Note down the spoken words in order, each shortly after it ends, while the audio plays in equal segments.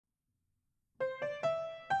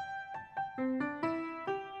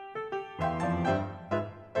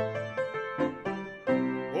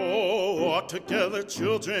Walk together,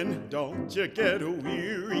 children, don't you get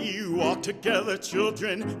weary. Walk together,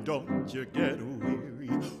 children, don't you get weary.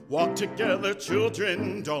 Walk together,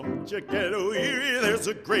 children, don't you get weary. There's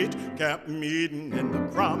a great camp meeting in the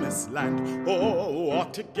promised land. Oh,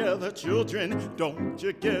 walk together, children, don't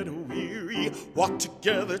you get weary. Walk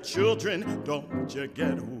together, children, don't you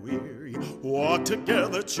get weary. Walk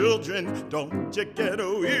together, children, don't you get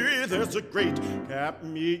weary. There's a great camp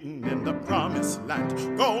meeting in the promised land.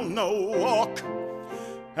 Gonna walk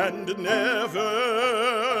and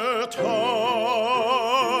never tire.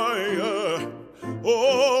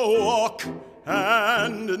 Oh, walk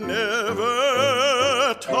and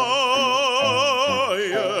never tire.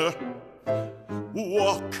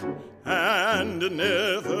 Walk and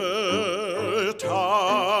never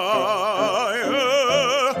tire.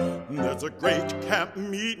 There's a great camp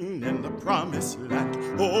meeting in the promised land.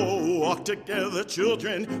 Oh, walk together,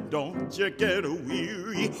 children, don't you get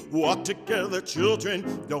weary. Walk together, children,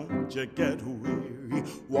 don't you get weary.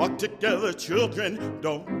 Walk together, children,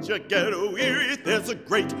 don't you get weary. There's a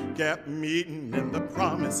great camp meeting in the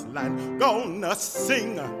promised land. Gonna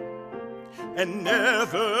sing and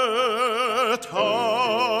never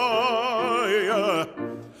tire.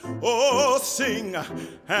 Oh, sing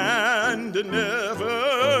and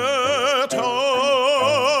never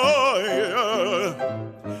tire.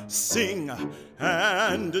 Sing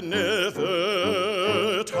and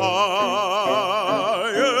never tire.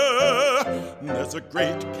 There's a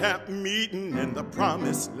great camp meeting in the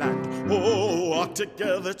promised land. Oh, walk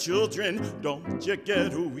together, children, don't you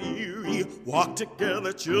get weary. Walk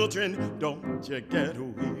together, children, don't you get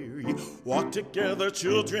weary. Walk together,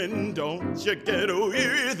 children, don't you get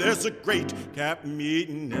weary. There's a great camp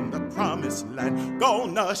meeting in the promised land.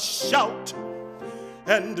 Gonna shout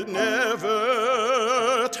and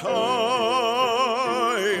never tire.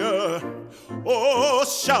 Oh,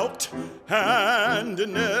 shout and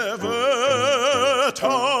never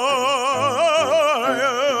tire.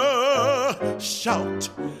 Shout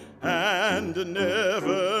and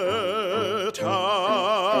never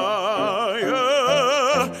tire.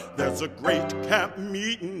 There's a great camp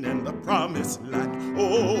meeting in the promised land.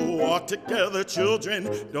 Oh, walk together, children,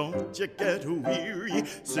 don't you get weary.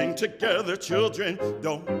 Sing together, children,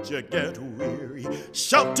 don't you get weary.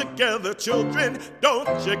 Shout together, children,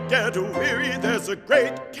 don't you get weary. There's a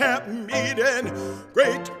great camp meeting,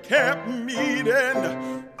 great camp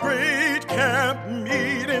meeting, great camp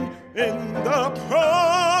meeting in the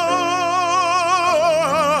promised land.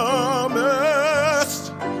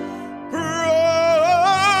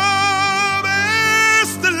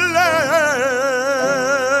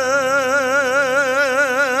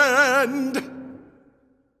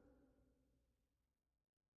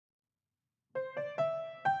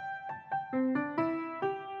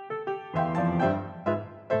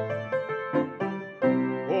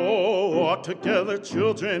 Walk together,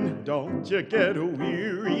 children, don't you get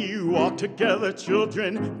weary. Walk together,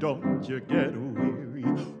 children, don't you get weary.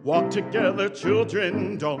 Walk together,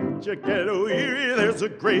 children, don't you get weary. There's a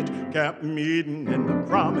great camp meeting in the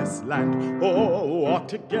promised land. Oh, walk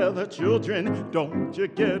together, children, don't you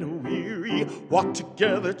get weary. Walk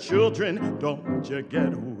together, children, don't you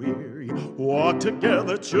get weary. Walk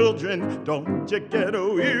together, children, don't you get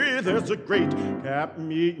weary. There's a great camp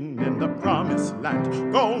meeting in the promised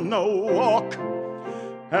land. Gonna walk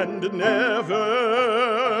and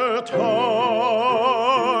never tire.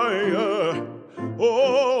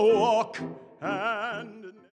 Oh,